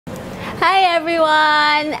Hi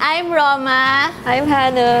everyone! I'm Roma. I'm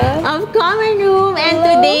Hannah. Of Common Room. And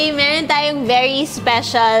today, meron tayong very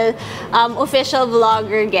special official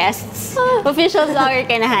vlogger guests. Official vlogger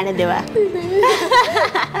ka na, Hannah, di ba?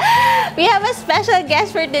 We have a special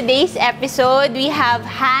guest for today's episode. We have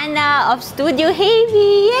Hannah of Studio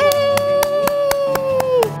Haebi. Yay!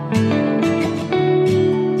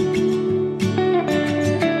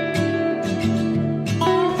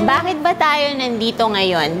 Bakit ba tayo nandito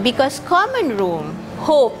ngayon? Because Common Room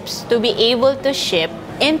hopes to be able to ship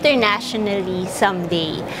internationally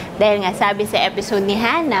someday. Dahil nga sabi sa episode ni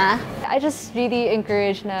Hannah, I just really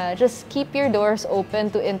encourage na just keep your doors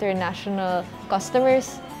open to international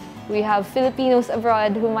customers. We have Filipinos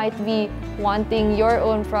abroad who might be wanting your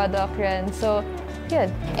own product rin. So,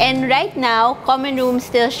 good. And right now, Common Room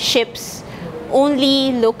still ships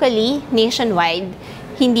only locally, nationwide.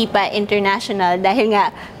 Hindi pa international dahil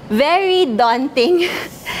nga very daunting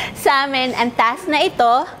sa amin ang task na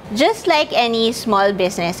ito, just like any small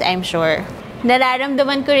business, I'm sure.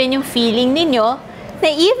 Nararamdaman ko rin yung feeling ninyo na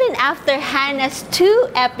even after Hannah's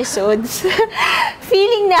 2 episodes,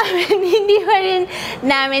 feeling namin hindi pa rin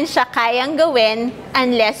namin siya kayang gawin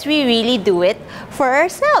unless we really do it for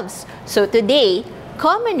ourselves. So today,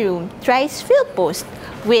 Common Room tries PhilPost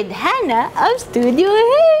with Hannah of Studio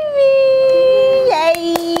Haebi! Yay!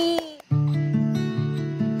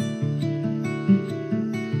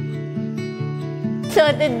 So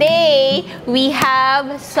today, we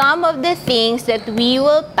have some of the things that we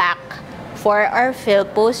will pack for our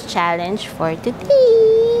PhilPost challenge for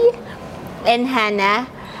today. And Hannah,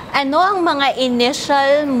 ano ang mga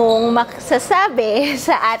initial mong masasabi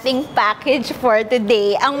sa ating package for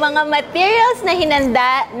today? Ang mga materials na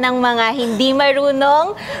hinanda ng mga hindi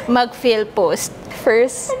marunong mag-PhilPost.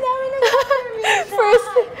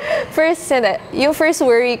 Yung first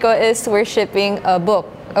worry ko is we're shipping a book,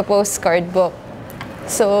 a postcard book.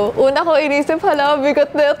 So, una ko inisip, hala,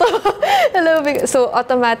 bigat na ito. Hala, bigat. So,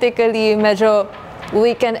 automatically,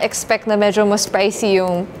 we can expect na medyo mas pricey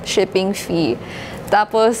yung shipping fee.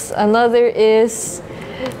 Tapos, another is,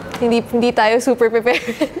 hindi tayo super prepared.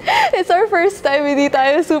 It's our first time, hindi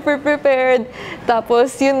tayo super prepared.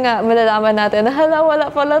 Tapos, yun nga, malalaman natin na, hala,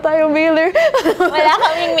 wala pala tayong mailer. Wala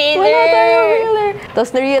kaming mailer. Wala tayong mailer.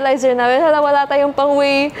 Tapos, na-realize rin namin, hala, wala tayong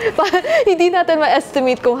pang-weigh. Hindi natin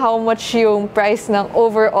ma-estimate kung how much yung price ng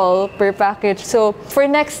overall per package. So, for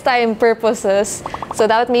next time purposes, so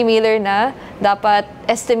dapat may mailer na, dapat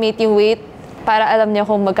estimate yung weight, para alam niya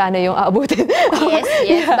kung magkano yung aabutin. Yes,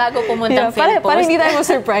 yeah. Bago pumuntang PhilPost. Para hindi tayo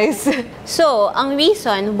ma-surprise. So, ang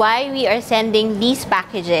reason why we are sending these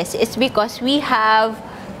packages is because we have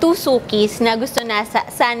 2 sukis na gusto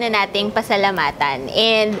sana nating pasalamatan.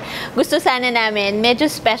 And gusto sana namin, medyo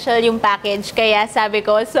special yung package. Kaya sabi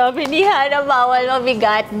ni Hannah, bawal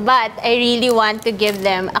mabigat. But I really want to give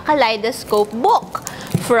them a kaleidoscope book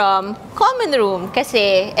from Common Room.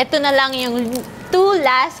 Kasi ito na lang yung 2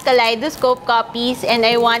 last kaleidoscope copies and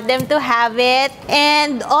I want them to have it.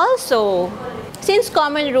 And also, since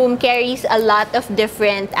Common Room carries a lot of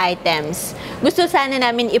different items, gusto sana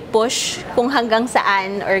namin i-push kung hanggang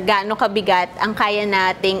saan or gaano kabigat ang kaya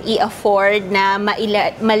nating i-afford na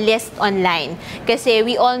ma-list online. Kasi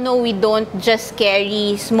we all know we don't just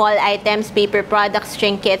carry small items, paper products,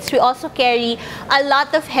 trinkets. We also carry a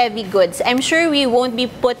lot of heavy goods. I'm sure we won't be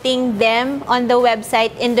putting them on the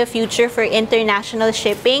website in the future for international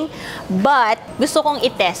shipping, but gusto kong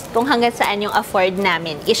i-test kung hanggang saan yung afford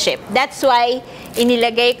namin i-ship. That's why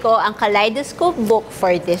inilagay ko ang kaleidoscope book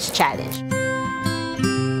for this challenge.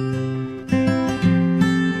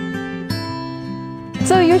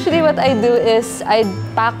 So usually what I do is I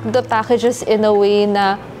pack the packages in a way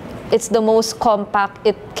na it's the most compact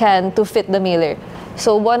it can to fit the mailer.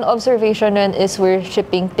 So one observation then is we're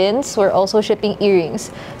shipping pins, we're also shipping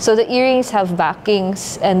earrings. So the earrings have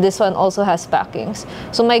backings and this one also has backings.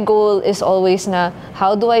 So my goal is always na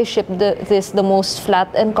how do I ship this the most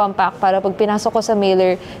flat and compact para pag pinasok ko sa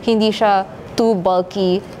mailer, hindi siya too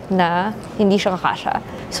bulky na hindi siya kakasya.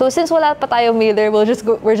 So since wala pa tayong mailer, we're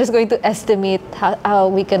just going to estimate how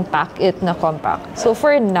we can pack it na compact. So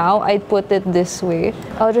for now, I'd put it this way.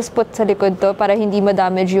 I'll just put sa likod to para hindi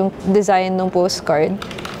ma-damage yung design ng postcard.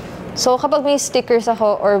 So kapag may stickers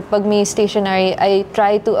ako or pag may stationery, I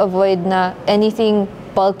try to avoid na anything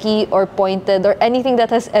bulky or pointed or anything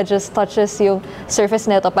that has edges touches yung surface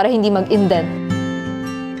nito para hindi mag-indent.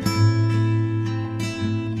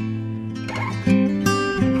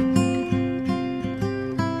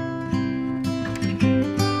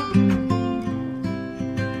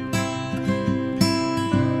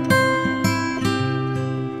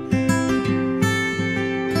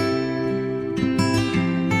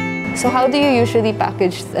 So how do you usually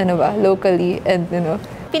package locally and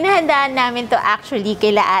Pinahandaan namin to actually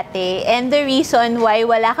kila ate. And the reason why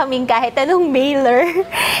wala kaming kahit anong mailer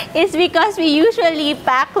is because we usually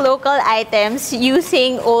pack local items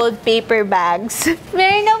using old paper bags.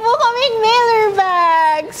 Meron na po kaming mailer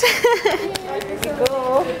bags!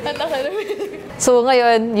 So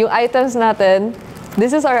ngayon, yung items natin,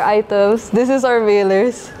 this is our items, this is our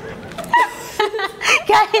mailers.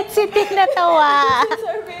 Kahit si tinatawa.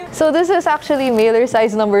 So this is actually mailer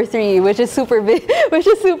size number 3, which is super big.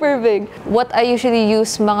 What I usually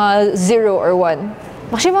use, mga 0 or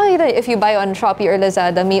 1. Actually, makikita if you buy on Shopee or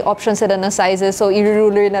Lazada, may option sila ng sizes. So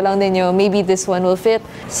i-ruler na lang ninyo, maybe this one will fit.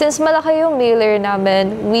 Since malaki yung mailer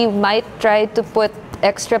namin, we might try to put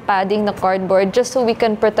extra padding na cardboard just so we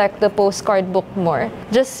can protect the postcard book more.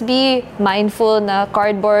 Just be mindful na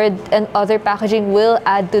cardboard and other packaging will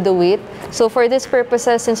add to the weight. So for this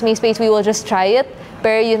purposes, since may space, we will just try it.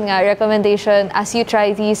 Pero yun nga, recommendation, as you try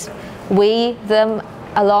these, weigh them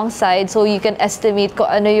alongside so you can estimate kung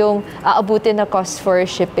ano yung aabutin na cost for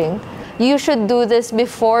shipping. You should do this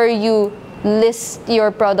before you list your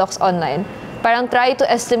products online. Parang try to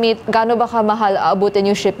estimate gaano ba kamahal aabutin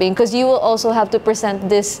yung shipping because you will also have to present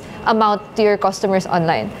this amount to your customers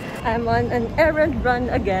online. I'm on an errand run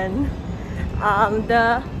again.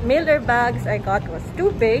 The mailer bags I got was too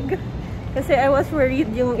big kasi I was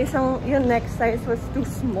worried yung next size was too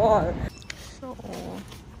small. So,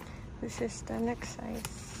 this is the next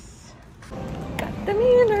size. Got the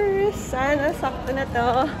mailers. Sana sakto na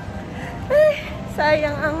to. Ay,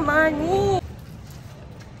 sayang ang money.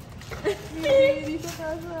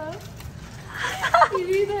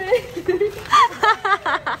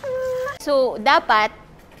 So, dapat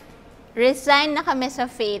resign na kami sa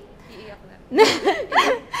fate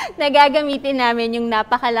na gagamitin namin yung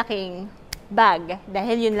napakalaking bag.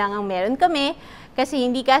 Dahil yun lang ang meron kami kasi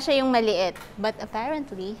hindi kasya yung maliit. But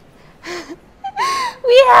apparently,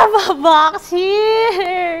 we have a box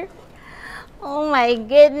here! Oh my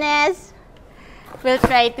goodness! We'll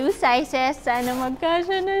try 2 sizes. Sana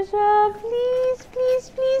magkasya na siya. Please, please,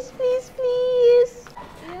 please, please, please.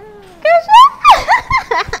 Yeah. Kasya!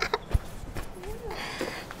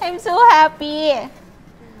 I'm so happy.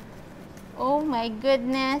 Oh my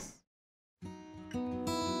goodness.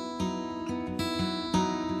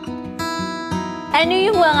 Ano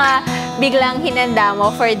yung mga biglang hinanda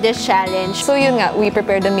mo for this challenge? So yun nga, we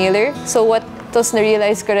prepared the mailer. So what tapos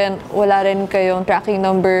na-realize ko rin, wala rin kayong tracking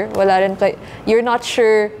number, you're not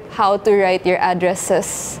sure how to write your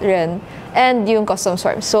addresses rin, and yung customs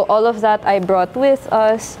forms. So all of that I brought with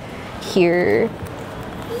us here.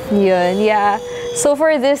 Yun, yeah. So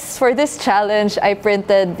for this challenge, I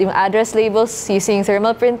printed yung address labels using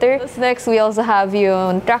thermal printer. Next, we also have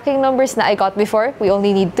yung tracking numbers na I got before. We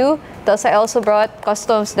only need 2. Tapos I also brought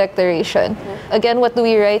customs declaration. Again, what do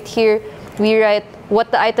we write here? We write what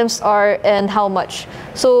the items are and how much.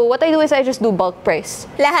 So what I do is I just do bulk price.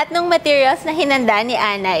 Lahat ng materials na hinanda ni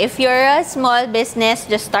Ana, if you're a small business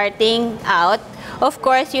just starting out, of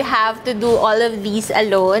course, you have to do all of these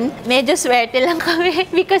alone. Medyo swerte lang kami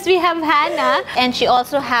because we have Hannah and she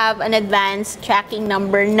also have an advanced tracking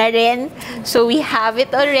number na rin. So we have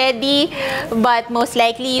it already, but most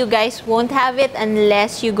likely you guys won't have it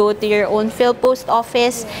unless you go to your own PhilPost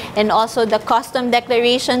office, and also the custom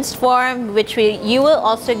declarations form, which you will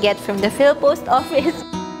also get from the PhilPost office.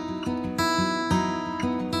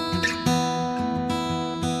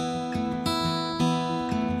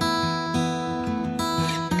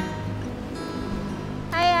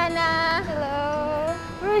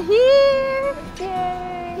 Here!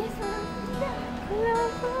 Yay! Hello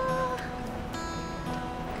po!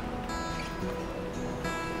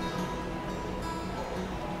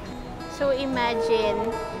 So imagine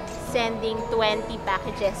sending 20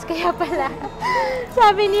 packages. Kaya pala,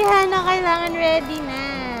 sabi ni Hannah, kailangan ready na.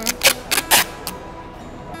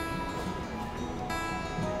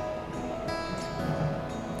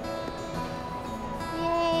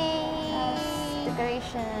 Yay!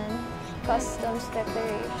 Decoration. Customs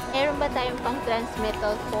declaration. Meron ba tayong pang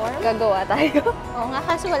transmittal form? Gagawa tayo. Oo nga,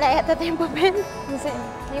 kaso wala yata tayong papel. Kasi,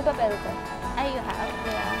 yung papel ko. Ay, you have?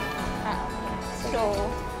 Yeah. Ah, okay. So,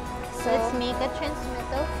 let's make a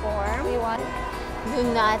transmittal form. We want... Do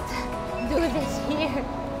not do this here.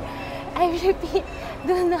 I repeat,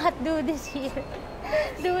 do not do this here.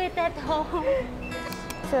 Do it at home.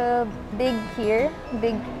 So, big here.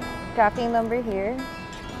 Big tracking number here.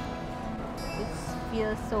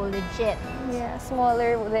 Feels so legit. Yeah,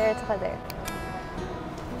 smaller there at there.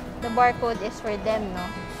 The barcode is for them, no?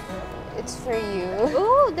 It's for you.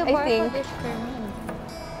 Oh, the I barcode think. is for me.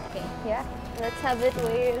 Okay. Yeah, let's have it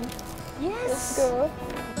weighed. Yes! Let's go.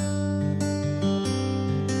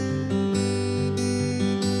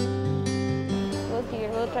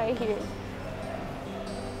 try here.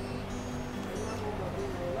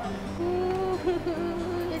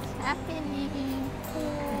 It's happening.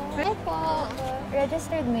 Right po.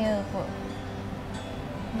 Registered mail po.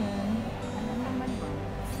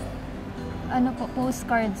 Ano po?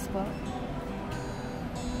 Postcards po.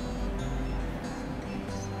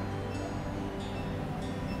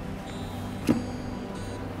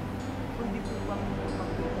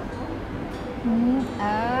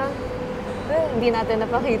 Hindi natin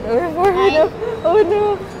napakita before. Ay. Oh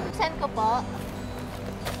no! Saan ko po?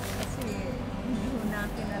 Kasi hindi ho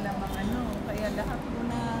natin alam ang ano. Kaya lahat ho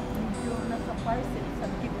na medyo nasa parcel sa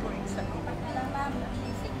giveaway sa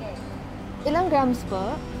Sige. Ilang grams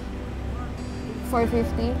po?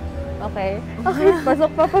 450? Okay. Okay,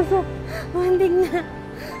 pasok pa, pasok. Mundig na.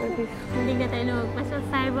 Hindi na tayo magpasok.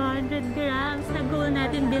 500 grams na goal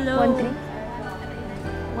natin below.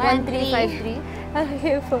 1353?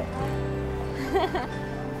 Okay po.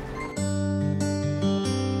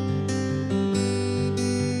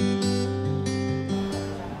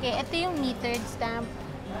 Okay, ito yung metered stamp.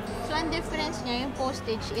 So, ang difference niya, yung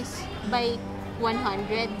postage is by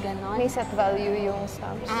 100, ganon. May set value yung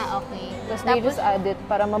stamps. Ah, okay. Tapos they just add it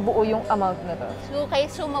para mabuo yung amount na to. So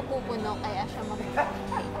mapupuno, kaya siya mapupuno.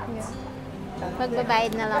 Yeah.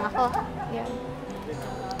 Magbabayad na lang ako. Yeah.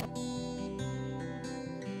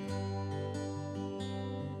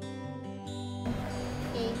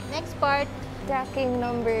 Okay, next part. Tracking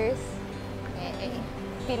numbers. Okay.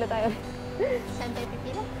 Pila tayo. Saan tayo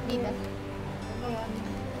pipila? Dito.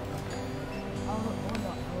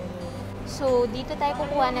 So, dito tayo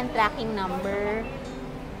kukuha ng tracking number.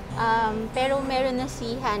 Pero meron na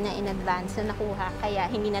si Hana in advance na nakuha, kaya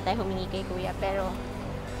hindi na tayo humingi kay Kuya. Pero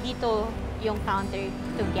dito yung counter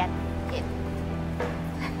to get it.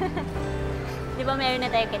 Di ba meron na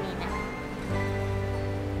tayo kanina?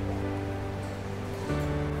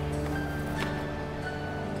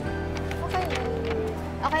 Okay na.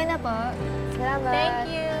 Okay na po. Salamat.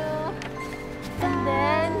 Thank you! And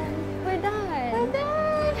then, we're done. We're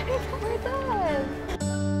done. We're done.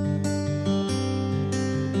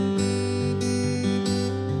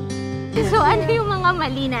 So, ano yung mga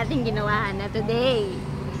mali natin ginawa na today?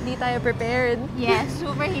 Hindi tayo prepared. Yes,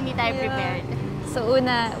 super hindi tayo prepared. So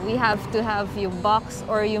una, we have to have yung box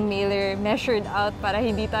or yung mailer measured out para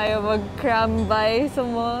hindi tayo mag-cram by sa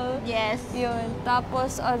mall. Yes. Yun.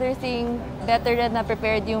 Tapos, other thing, better na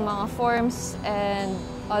prepared yung mga forms and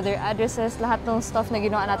other addresses. Lahat ng stuff na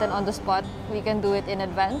ginawa natin on the spot, we can do it in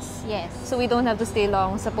advance. Yes. So we don't have to stay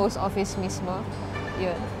long sa post office mismo.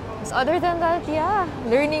 Yun. So other than that, yeah,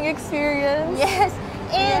 learning experience. Yes.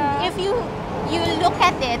 And Yeah. if you look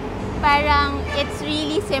at it, parang it's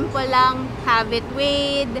really simple lang. Have it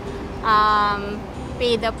weighed,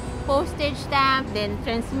 pay the postage stamp, then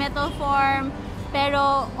transmittal form.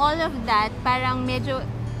 Pero all of that, parang medyo,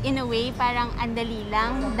 in a way, parang andali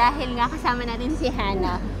lang dahil nga kasama natin si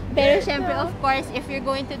Hana. Pero syempre, of course, if you're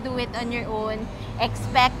going to do it on your own,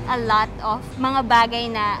 expect a lot of mga bagay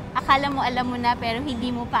na akala mo alam mo na pero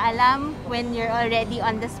hindi mo pa alam when you're already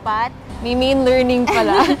on the spot. May main learning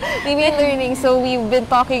pala. May main learning. So we've been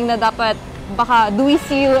talking na dapat baka do we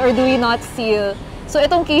seal or do we not seal. So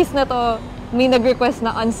itong case na to, may nag-request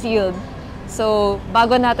na unsealed. So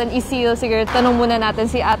bago natin i-seal, siguro tanong muna natin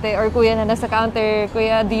si ate or kuya na nasa counter,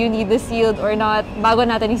 kuya, do you need the sealed or not? Bago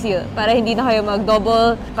natin i-seal para hindi na kayo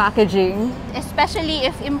mag-double packaging. Especially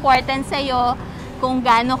if important sa'yo kung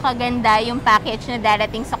gaano kaganda yung package na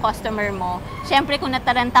darating sa customer mo. Siyempre, kung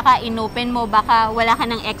nataranta ka, inopen mo, baka wala ka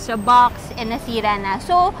ng extra box and nasira na.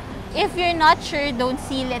 So, if you're not sure, don't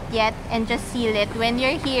seal it yet and just seal it when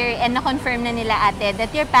you're here and na-confirm na nila ate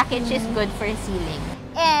that your package is good for sealing.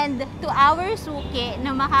 And to our suki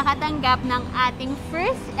na makakatanggap ng ating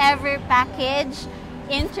first ever package,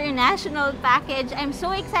 international package. I'm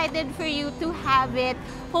so excited for you to have it.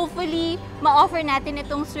 Hopefully, ma-offer natin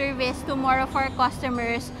itong service to more of our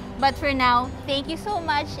customers. But for now, thank you so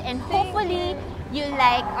much and hopefully you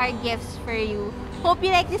like our gifts for you. Hope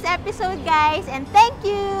you like this episode, guys, and thank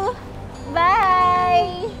you!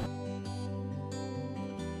 Bye!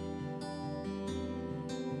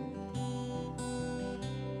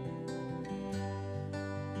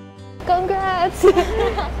 Congrats!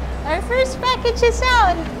 Our first package is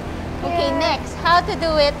out! Okay, Yeah. next, how to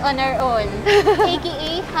do it on our own.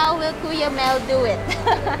 AKA, how will Kuya Mel do it?